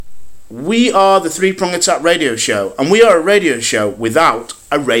We are the Three Prong Attack radio show, and we are a radio show without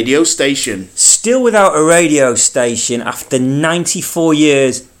a radio station. Still without a radio station after 94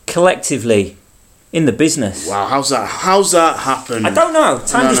 years collectively in the business. Wow, how's that happen? I don't know.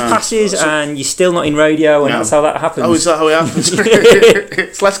 Time just passes and you're still not in radio, and that's how that happens. Oh, is that how it happens?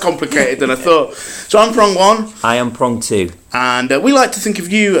 It's less complicated than I thought. So I'm Prong 1. I am Prong 2. And we like to think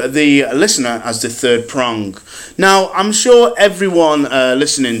of you, the listener, as the third prong. Now, I'm sure everyone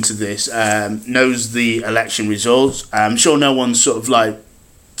listening to this knows the election results. I'm sure no one's sort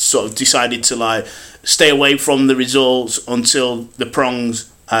of decided to stay away from the results until the prongs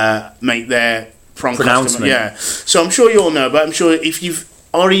make their prong pronouncement. Yeah. So I'm sure you all know, but I'm sure if you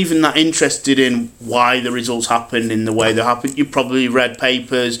are even that interested in why the results happened in the way they happened, you've probably read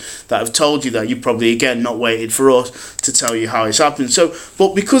papers that have told you that. You've probably, again, not waited for us to tell you how it's happened. So,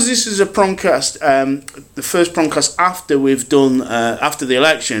 but because this is a prongcast, the first prongcast after we've done, after the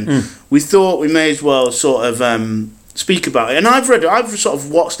election, we thought we may as well sort of speak about it. And I've sort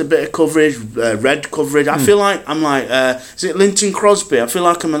of watched a bit of coverage, read coverage. I feel like I'm is it Linton Crosby? I feel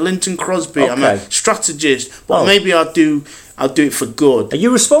like I'm a Linton Crosby. Okay. I'm a strategist, but maybe I'll do it for good. Are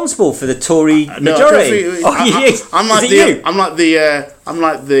you responsible for the Tory majority? I'm like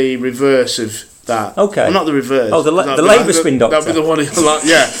the reverse of that. Okay. I'm not the reverse. Oh, the Labour spin doctor. That'll be the one.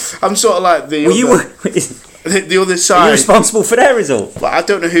 I'm sort of like the. The other side. Are you responsible for their result? But I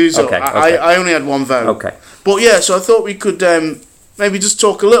don't know who's up. I only had one vote. Okay. But yeah, so I thought we could maybe just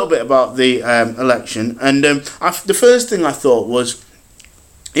talk a little bit about the election. And the first thing I thought was,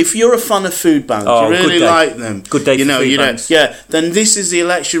 if you're a fan of food banks, you really like them. Good day for food banks. Yeah, then this is the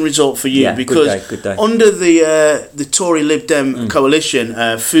election result for you, because good day. Under the Tory Lib Dem coalition,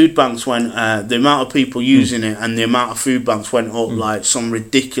 food banks went, the amount of people using it and the amount of food banks went up like some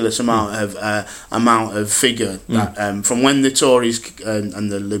ridiculous amount of figure that from when the Tories and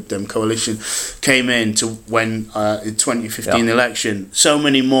the Lib Dem coalition came in to when the 2015 election, so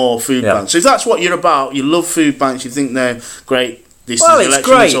many more food banks. So if that's what you're about, you love food banks, you think they're great. This is the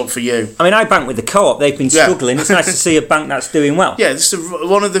election result for you. I mean, I bank with the Co-op. They've been struggling. It's nice to see a bank that's doing well. Yeah, this is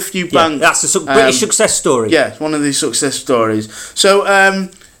one of the few banks. That's a British success story. Yeah, it's one of the success stories. So,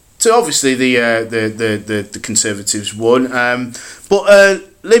 obviously the Conservatives won, but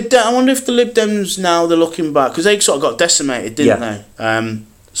Lib Dem. I wonder if the Lib Dems now they're looking back, because they sort of got decimated, didn't they?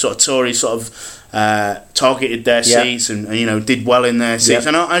 Sort of Tories sort of targeted their seats and did well in their seats,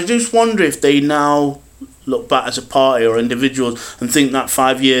 and I just wonder if they now look back as a party or individuals and think that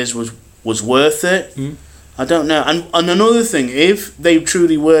 5 years was worth it. I don't know. And another thing, if they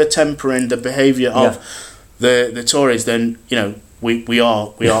truly were tempering the behaviour of the Tories, then we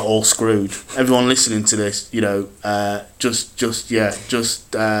are all screwed. Everyone listening to this, just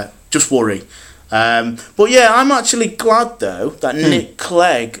worry. But yeah, I'm actually glad though that Nick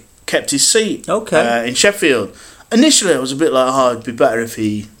Clegg kept his seat. In Sheffield. Initially, I was a bit like, it'd be better if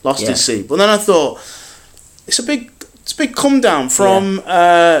he lost his seat. But then I thought, it's a big come down from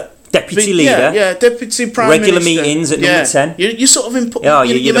deputy leader. Deputy Prime Regular Minister. meetings at number 10. You're sort of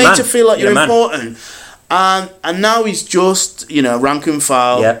you're made to feel like you're important. And now he's just rank and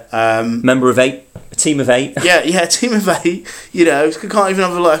file. Member of 8, a team of 8. a team of 8. He can't even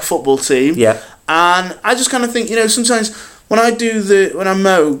have a football team. And I just kind of think sometimes when I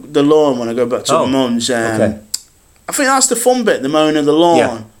mow the lawn when I go back to my mum's, I think that's the fun bit, the mowing of the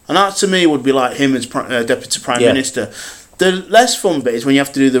lawn. And that to me would be like him as Deputy Prime Minister. The less fun bit is when you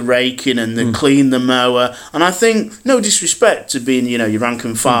have to do the raking and the clean the mower. And I think, no disrespect to being, your rank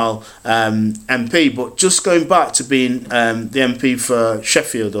and file MP, but just going back to being the MP for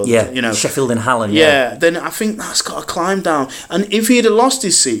Sheffield, or Sheffield and Hallam. Then I think that's got to climb down. And if he had lost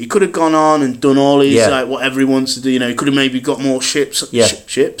his seat, he could have gone on and done all his whatever he wants to do. He could have maybe got more shifts on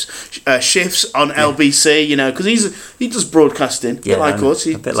LBC. Because he does broadcasting, a bit like us.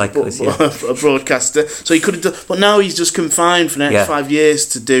 He's a broadcaster. So he could have done, but now he's just confined for the next 5 years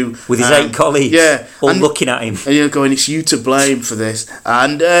to do with his 8 colleagues, all looking at him, and going, it's you to blame for this.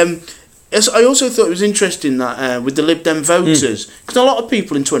 And I also thought it was interesting that with the Lib Dem voters, because a lot of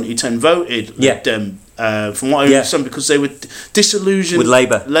people in 2010 voted Lib Dem. From what I understand, because they were disillusioned with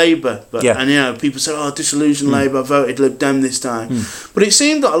Labour, and people said, disillusioned Labour, I voted Lib Dem this time. But it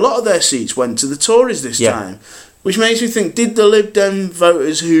seemed that a lot of their seats went to the Tories this time. Which makes me think, did the Lib Dem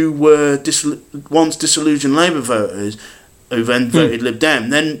voters who were once disillusioned Labour voters, who then voted Lib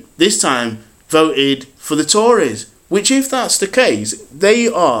Dem, then this time voted for the Tories? Which, if that's the case, these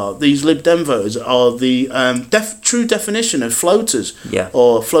Lib Dem voters are the true definition of floaters,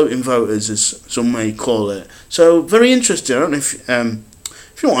 or floating voters, as some may call it. So, very interesting. I don't know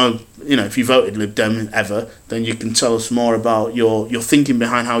if if you want to, if you voted Lib Dem ever, then you can tell us more about your thinking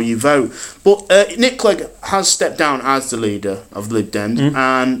behind how you vote. But Nick Clegg has stepped down as the leader of Lib Dem,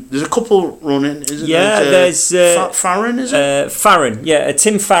 and there's a couple running, isn't there? There's Farron, is it? Farron,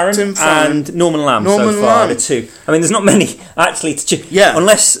 Tim Farron and Norman Lamb so far, the two. I mean, there's not many actually to choose,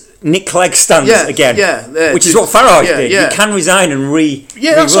 unless Nick Clegg stands again, which is what Farage did. You can resign and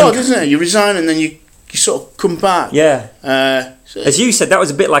that's odd, isn't it? You resign and then you sort of come back. As you said, that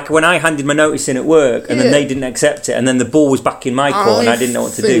was a bit like when I handed my notice in at work and then they didn't accept it, and then the ball was back in my court and I didn't know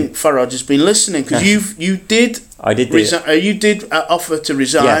what to do. I think Farage has been listening, because you did. I did. You did offer to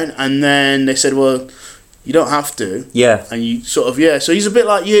resign, and then they said, "Well, you don't have to." Yeah. And you sort of So he's a bit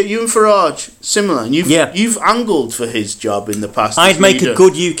like you and Farage, similar. And you've angled for his job in the past. I'd make a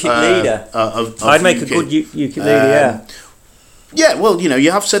good UKIP leader. I'd make a good UKIP leader. Yeah, well,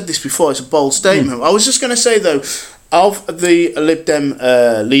 you have said this before. It's a bold statement. I was just going to say, though, of the Lib Dem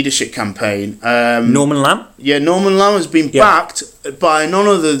leadership campaign... Norman Lamb? Yeah, Norman Lamb has been backed by none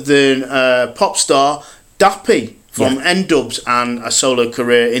other than pop star Dappy from N-Dubs and a solo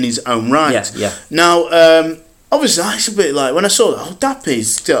career in his own right. Now, obviously, it's a bit like... When I saw that,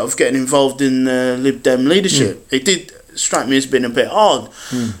 Dappy's sort of getting involved in Lib Dem leadership. It did strike me as being a bit odd.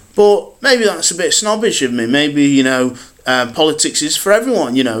 But maybe that's a bit snobbish of me. Maybe, politics is for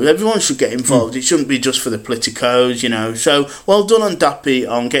everyone, everyone should get involved. It shouldn't be just for the politicos, So well done on Dappy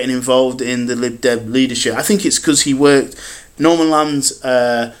on getting involved in the Lib Dem leadership. I think it's because he worked. Norman Lamb's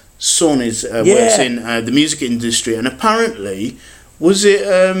son works in the music industry, and apparently, was it?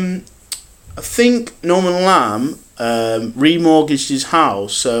 I think Norman Lamb remortgaged his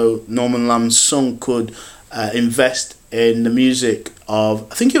house so Norman Lamb's son could invest in the music of,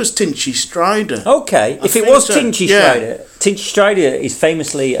 I think it was Tinchy Stryder. Okay, if it was Tinchy Stryder, Tinchy Stryder is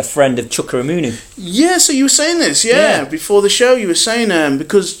famously a friend of Chuka Amunu. Yeah, so you were saying this, before the show you were saying,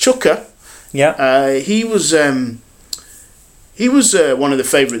 because Chuka, he was one of the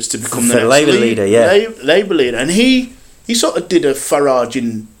favourites to become the next Labour leader, Labour leader, and he sort of did a Farage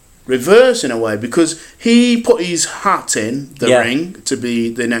in reverse in a way, because he put his hat in the ring to be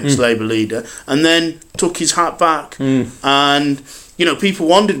the next Labour leader, and then took his hat back, and people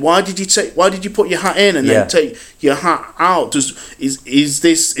wondered, why did you put your hat in and then take your hat out? Is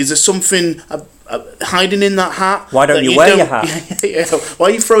there something hiding in that hat? Why don't you wear your hat? Why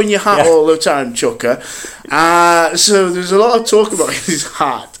are you throwing your hat all the time, Chuka? So there's a lot of talk about his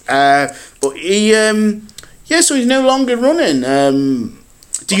hat, but he so he's no longer running.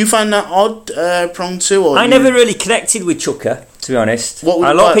 Do you find that odd, Prong 2? Or I never really connected with Chuka, to be honest. A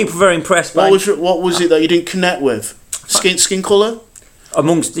lot of people were very impressed by it. What was it that you didn't connect with? Skin colour?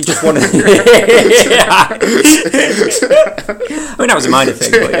 Amongst just one of I mean, that was a minor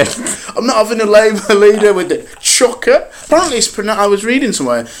thing, but I'm not having a Labour leader with the Chuka. Apparently, I was reading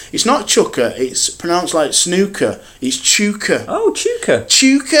somewhere, it's not Chuka, it's pronounced like snooker. It's Chuka. Oh, Chuka.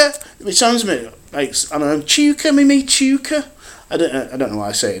 Chuka. It sounds a bit like, I don't know, Chuka, Mimi Chuka. I don't know why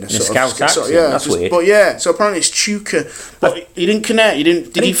I say it in a sort Scouse of accent. That's weird. But so apparently it's Chuka. But he didn't connect.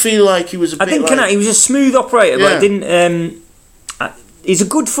 Did he feel like he was a bit? I didn't connect. He was a smooth operator, but I didn't. He's a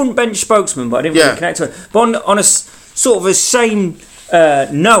good front bench spokesman, but I didn't really connect to him. But on a sort of a same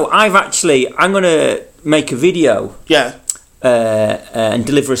note, I'm going to make a video. And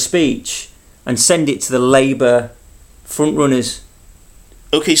deliver a speech and send it to the Labour front runners.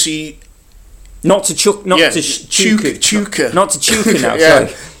 Okay, so Not to Chuka now. Sorry,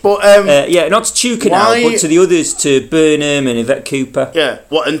 but not to Chuka now, but to the others, to Burnham and Yvette Cooper.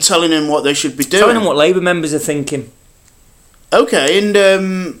 And telling them what they should be doing. Telling them what Labour members are thinking. Okay, and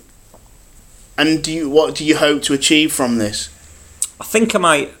what do you hope to achieve from this? I think I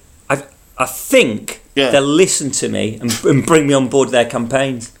might. I think they'll listen to me and bring me on board their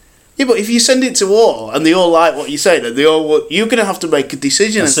campaigns. Yeah, but if you send it to all and they all like what you say, then you're going to have to make a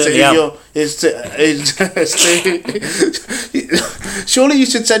decision as to who surely you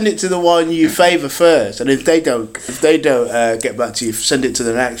should send it to the one you favour first, and if they don't get back to you, send it to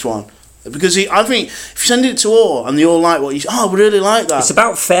the next one. Because I think if you send it to all and they all like what you say, I really like that. It's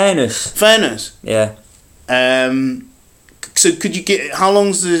about fairness. Yeah. So could you get how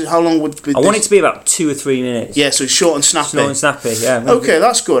long would be? I want it to be about 2 or 3 minutes. Yeah, so short and snappy. Yeah. Okay,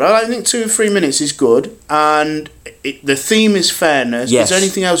 that's good. I think 2 or 3 minutes is good, and the theme is fairness. Yes. Is there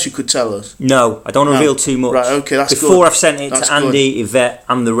anything else you could tell us? No, I don't want to reveal too much. Right, okay, that's good. Before I've sent it to Andy, Yvette,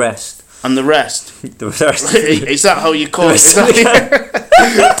 and the rest. And the rest. The rest. Is that how you call it?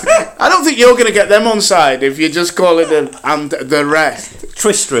 I don't think you're going to get them on side if you just call it and the rest.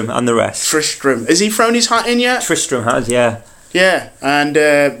 Tristram and the rest. Tristram. Has he thrown his hat in yet? Tristram has, yeah. Yeah, and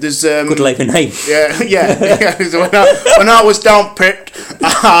there's good Labour name. Yeah. So when I was down picked,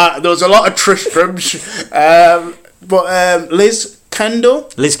 there was a lot of Tristrams, but Liz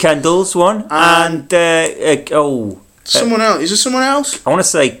Kendall's one, and someone else. Is there someone else? I want to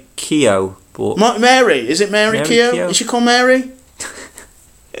say Keogh, but Mary. Is it Mary Keogh? Is she called Mary?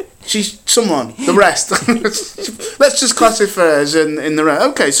 She's someone. The rest. Let's just classify her as in the rest.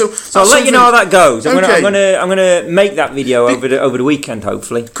 Okay, so I'll let you know how that goes. I'm gonna make that video over the weekend,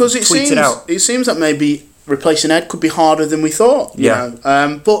 hopefully. Because it seems that maybe replacing Ed could be harder than we thought. You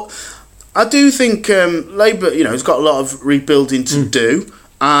know? But I do think Labour, has got a lot of rebuilding to do.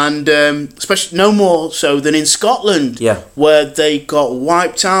 And especially no more so than in Scotland, where they got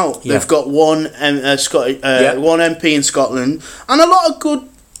wiped out. They've got one MP in Scotland, and a lot of good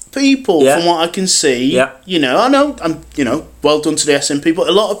people from what I can see. I know I'm well done to the SNP, but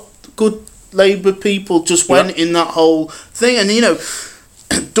a lot of good Labour people just went in that whole thing, and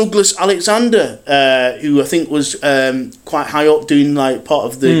Douglas Alexander, who I think was quite high up doing like part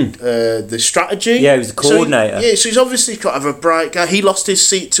of the strategy. Yeah, he was the coordinator. So he's obviously kind of a bright guy. He lost his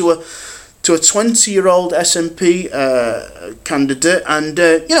seat to a 20-year-old SNP candidate, and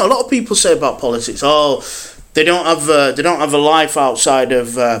a lot of people say about politics, they don't have a life outside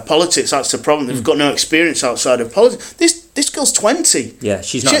of politics. That's the problem. They've got no experience outside of politics. This girl's 20. Yeah,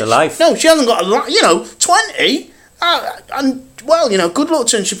 she's not a life. No, she hasn't got a life. 20. And good luck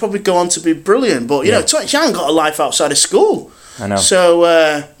to her. She'll probably go on to be brilliant. But she hasn't got a life outside of school. I know. So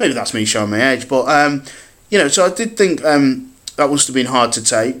maybe that's me showing my age. But so I did think that must have been hard to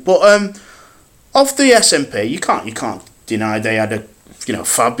take. But of the SNP, you can't deny they had a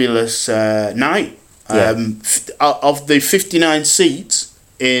fabulous night. Of the 59 seats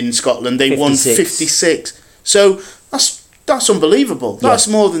in Scotland, they 56. Won 56. So that's unbelievable. That's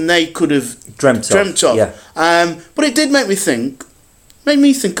more than they could have dreamt of. Yeah. But it did make me think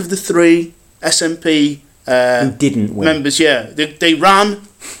of the three SNP who didn't win. Members. Yeah, they ran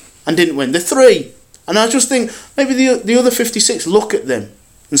and didn't win. The three, and I just think maybe the other 56 look at them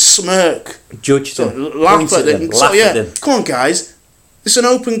and smirk, judge them, laugh at them. Come on, guys. It's an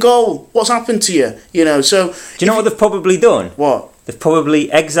open goal. What's happened to you? So do you know what they've probably done? What? They've probably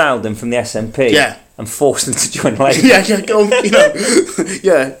exiled them from the SNP. Yeah. And forced them to join Labour.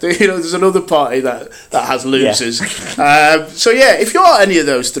 There's another party that has losers. If you're any of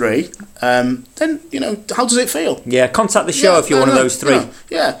those three, then how does it feel? Yeah, contact the show if you're one of those three.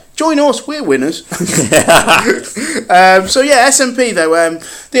 Join us. We're winners. SNP though,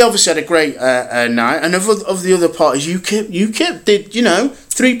 they obviously had a great night, and of the other parties, UKIP did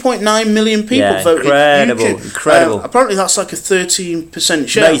 3.9 million people voted. Incredible. Apparently that's like a 13%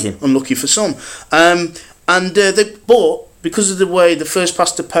 share. Amazing. Unlucky for some. Because of the way the first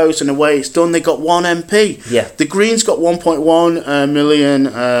past the post and the way it's done, they got one MP. Yeah. The Greens got 1.1 million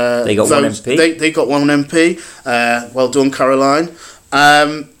they got votes. One MP. They got one MP. Well done, Caroline.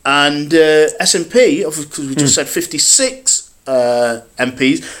 And SNP, because we just said 56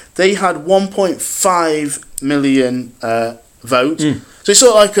 MPs, they had 1.5 million votes. So it's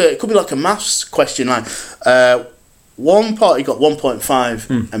sort of it could be like a maths question. Like one party got 1.5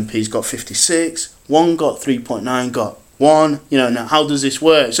 MPs, got 56. One got 3.9, got 1. Now how does this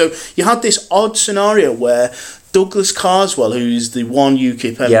work? So you had this odd scenario where Douglas Carswell, who's the one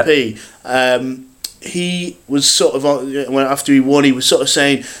UKIP MP, he was sort of after he won, he was sort of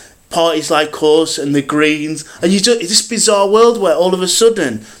saying parties like us and the Greens, and it's this bizarre world where all of a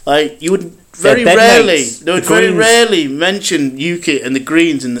sudden, like, you would very rarely mention UKIP and the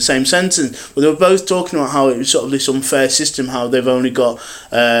Greens in the same sentence, but they were both talking about how it was sort of this unfair system, how they've only got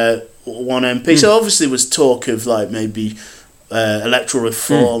one MP. So obviously there was talk of like maybe electoral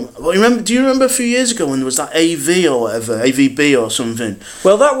reform. But do you remember a few years ago when there was that AV or whatever, AVB or something?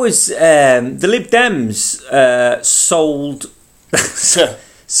 Well, that was the Lib Dems sold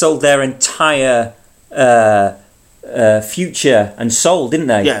their entire future and soul, didn't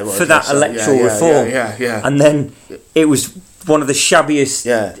they? For that electoral reform. Yeah. And then it was one of the shabbiest,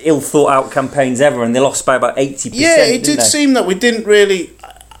 ill thought out campaigns ever, and they lost by about 80%. Yeah, it did seem that we didn't really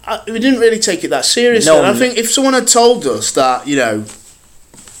take it that seriously. And I think if someone had told us that,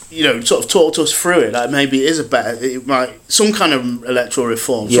 sort of talked us through it, like maybe it is some kind of electoral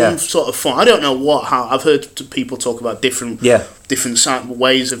reform, some sort of form. I don't know how. I've heard people talk about different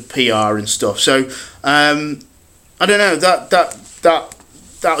ways of PR and stuff. So I don't know,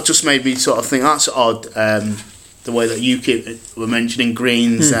 that just made me sort of think that's odd. The way that UKIP were mentioning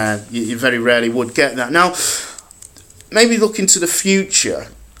Greens, you very rarely would get that. Now, maybe look into the future.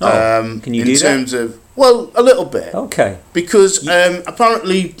 Can you do that? In terms of, well, a little bit. Okay. Because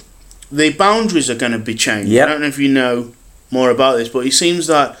apparently the boundaries are going to be changed. Yep. I don't know if you know more about this, but it seems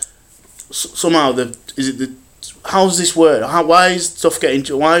that somehow how's this work? Why is stuff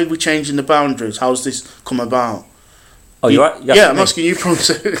why are we changing the boundaries? How's this come about? Oh, you're right. I'm asking you. Am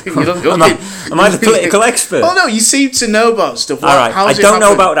I the political expert? Oh no, you seem to know about stuff. All right, I don't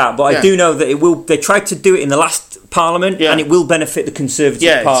know about that, but I do know that it will. They tried to do it in the last Parliament, and it will benefit the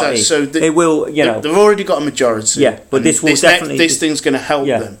Conservative Party. So it will. They've already got a majority. Yeah, but this will definitely. This thing's going to help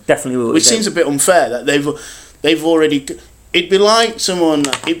them. Definitely will. Which seems a bit unfair that they've already. It'd be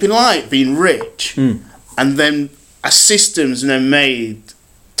like being rich, and then a system's then made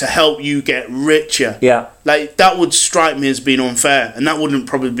to help you get richer. Yeah. Like, that would strike me as being unfair, and that wouldn't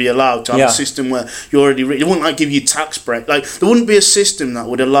probably be allowed to have a system where you're already rich. It wouldn't give you tax break. Like, there wouldn't be a system that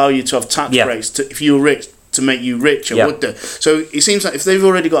would allow you to have tax breaks if you were rich, to make you richer, would there? So it seems like if they've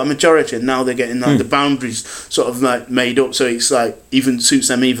already got a majority and now they're getting the boundaries sort of like made up, so it's like even suits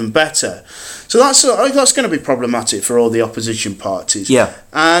them even better. So that's going to be problematic for all the opposition parties. Yeah.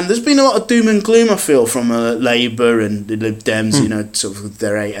 And there's been a lot of doom and gloom, I feel, from Labour and the Lib Dems, sort of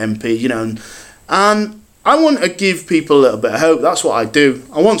their 8 MPs, and I want to give people a little bit of hope. That's what I do.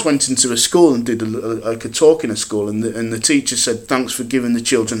 I once went into a school and did a talk in a school, and the teacher said, "Thanks for giving the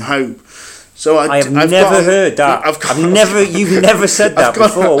children hope." So I've never heard that. You've never said that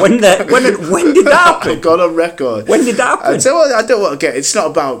before. When did that happen? I've got on record. When did that happen? I don't want to get. It's not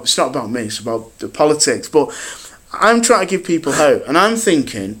about me. It's about the politics. But I'm trying to give people hope, and I'm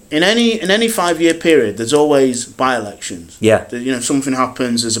thinking in any 5-year period, there's always by-elections. Yeah. Something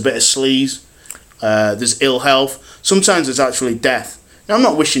happens. There's a bit of sleaze. There's ill health. Sometimes there's actually death. Now, I'm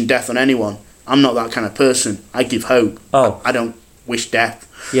not wishing death on anyone. I'm not that kind of person. I give hope. Oh. I don't wish death.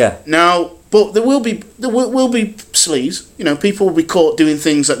 Yeah. Now, but there will be sleaze. People will be caught doing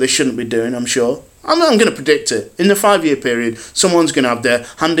things that they shouldn't be doing. I'm sure. I'm going to predict it. In the 5-year period, someone's going to have their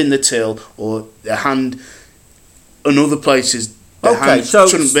hand in the till or their hand in other places.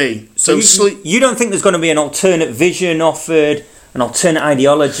 Shouldn't be. So you don't think there's going to be an alternate vision offered, an alternate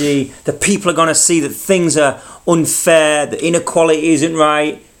ideology? That people are going to see that things are unfair, that inequality isn't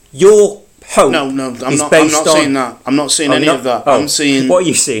right. Your hope. No, I'm not seeing that. I'm not seeing any of that. I'm seeing. What are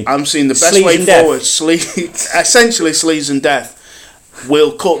you seeing? I'm seeing the best way forward. Essentially, sleaze and death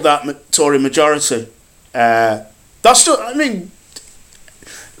will cut that Tory majority. That's still. I mean,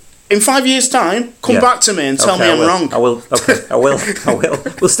 in 5 years' time, come back to me and tell me I'm wrong. I will. Okay, I will.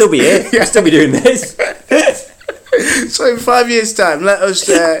 We'll still be here. We'll still be doing this. So in 5 years' time, let's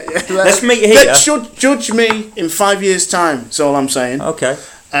meet here. Judge me in 5 years' time. That's all I'm saying. Okay.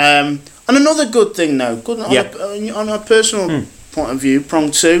 And another good thing, though, on a personal point of view,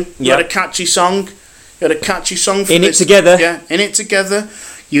 Prong 2, you had a catchy song. For In It Together. Yeah, In It Together.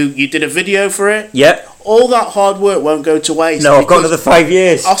 You did a video for it. Yep. All that hard work won't go to waste. No, I've got another 5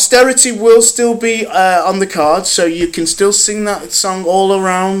 years. Austerity will still be on the cards, so you can still sing that song all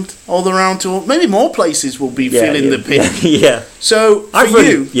around to maybe more places will be feeling the pinch. Yeah. So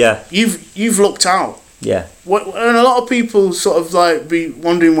you've looked out. Yeah. And a lot of people sort of like be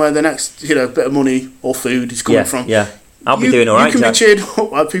wondering where the next bit of money or food is coming from. Yeah. I'll be doing all right. You can be cheered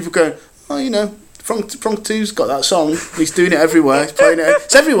up by people going, Prong 2's got that song. He's doing it everywhere. He's playing it.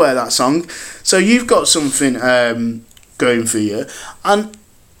 It's everywhere, that song. So you've got something going for you. And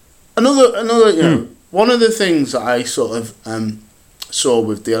another one of the things that I sort of saw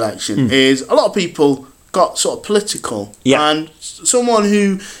with the election is a lot of people got sort of political. Yeah. And someone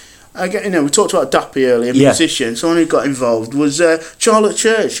who, we talked about Dappy earlier, a musician. Someone who got involved was Charlotte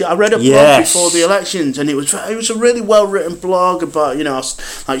Church. I read a blog before the elections, and it was a really well written blog about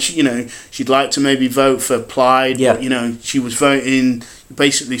she'd like to maybe vote for Plaid, but she was voting.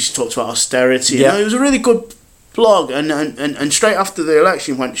 Basically, she talked about austerity. Yeah. It was a really good blog, and straight after the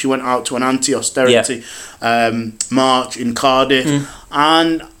election, she went out to an anti-austerity march in Cardiff.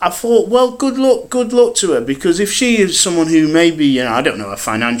 And I thought, well, good luck to her, because if she is someone who maybe, I don't know her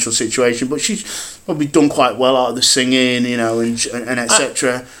financial situation, but she's probably done quite well out of the singing, and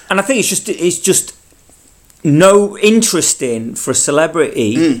etc. And I think it's just no interesting for a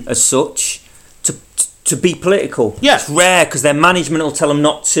celebrity as such to be political. Yeah. It's rare because their management will tell them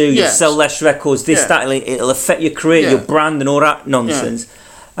not to. You sell less records. It'll affect your career, your brand, and all that nonsense. Yeah.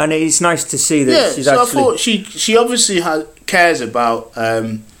 And it's nice to see that she's actually. I thought she obviously cares about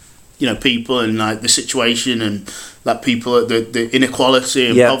people and like the situation, and that people, the inequality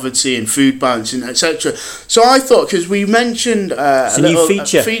and poverty and food banks and etc. So I thought, because we mentioned a new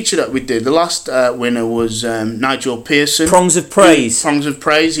feature that we did. The last winner was Nigel Pearson. Prongs of Praise. Prongs of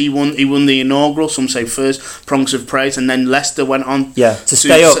Praise. He won the inaugural. Some say first Prongs of Praise, and then Leicester went on to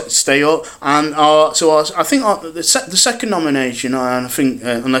stay up. And I think the second nomination, and I think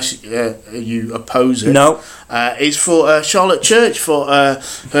unless you oppose it, is for Charlotte Church for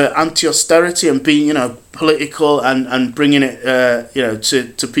her anti-austerity and being political and bringing it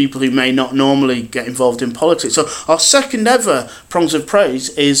to people who may not normally get involved in politics. So our second ever Prongs of Praise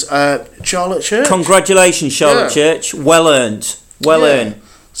is Charlotte Church. Congratulations, Charlotte Church. Well earned.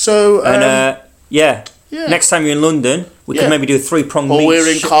 So next time you're in London, we could maybe do a 3-prong meet. Or we're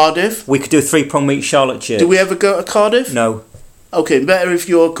in Cardiff. We could do a 3-prong meet Charlotte Church. Do we ever go to Cardiff? No. Okay, better if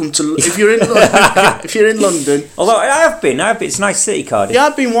you're if you're in London. Although I have been. It's a nice city, Cardiff. Yeah,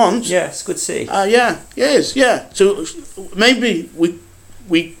 I've been once. Yeah, it's a good city. Yeah, it is. Yeah, so maybe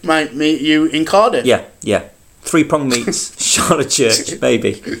we might meet you in Cardiff. Yeah. 3-prong meets Charlotte Church,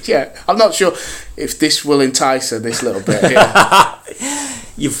 maybe. Yeah, I'm not sure if this will entice her this little bit. Yeah.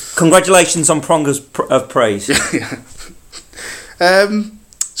 Congratulations on Prongs of Praise. Yeah.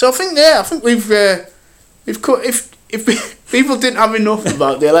 So I think we've cut if people didn't have enough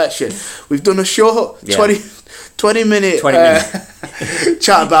about the election, we've done a short 20 minute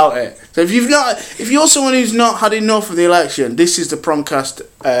chat about it. So if you're someone who's not had enough of the election, this is the Prongcast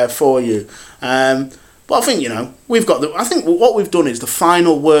for you. But I think we've got I think what we've done is the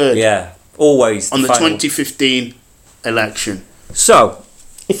final word. Yeah, always on the 2015 election. So,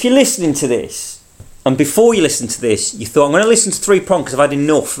 if you're listening to this, and before you listen to this, you thought I'm going to listen to 3 Prong because I've had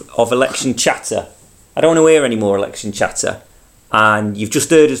enough of election chatter. I don't want to hear any more election chatter, and you've just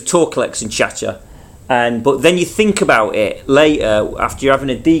heard us talk election chatter, but then you think about it later after you're having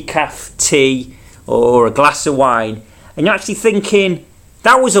a decaf tea or a glass of wine, and you're actually thinking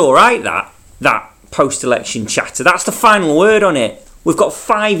that was all right. That post-election chatter. That's the final word on it. We've got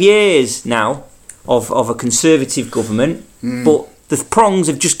 5 years now of a Conservative government, but the Prongs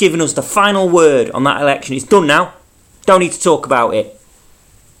have just given us the final word on that election. It's done now. Don't need to talk about it.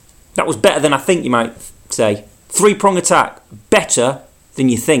 That was better than I think you might say. 3-prong attack. Better than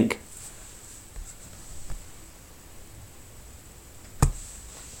you think.